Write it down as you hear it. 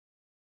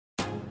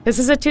This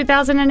is a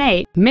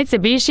 2008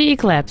 Mitsubishi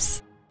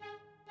Eclipse.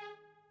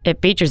 It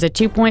features a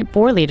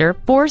 2.4-liter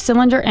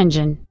four-cylinder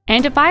engine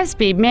and a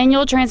 5-speed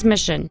manual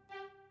transmission.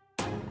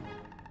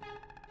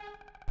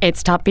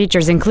 Its top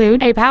features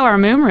include a power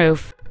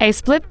moonroof, a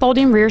split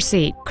folding rear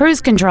seat, cruise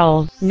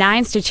control,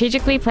 9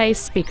 strategically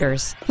placed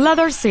speakers,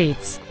 leather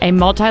seats, a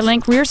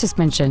multi-link rear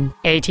suspension,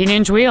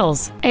 18-inch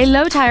wheels, a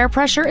low tire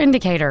pressure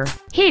indicator,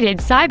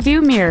 heated side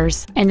view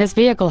mirrors, and this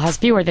vehicle has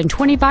fewer than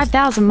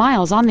 25,000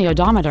 miles on the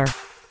odometer.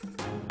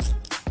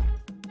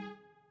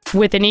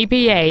 With an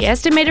EPA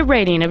estimated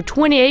rating of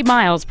 28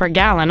 miles per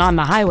gallon on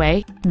the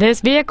highway, this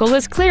vehicle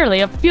is clearly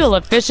a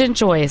fuel-efficient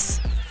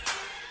choice.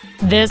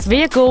 This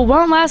vehicle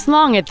won't last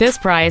long at this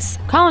price.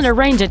 Call and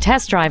arrange a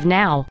test drive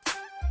now.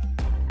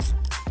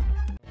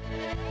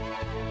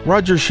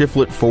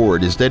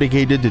 RogerShiflettFord is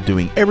dedicated to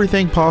doing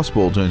everything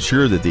possible to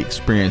ensure that the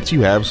experience you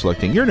have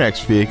selecting your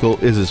next vehicle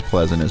is as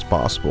pleasant as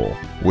possible.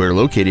 We're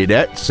located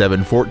at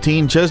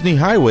 714 Chesnee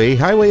Highway,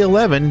 Highway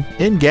 11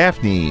 in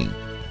Gaffney.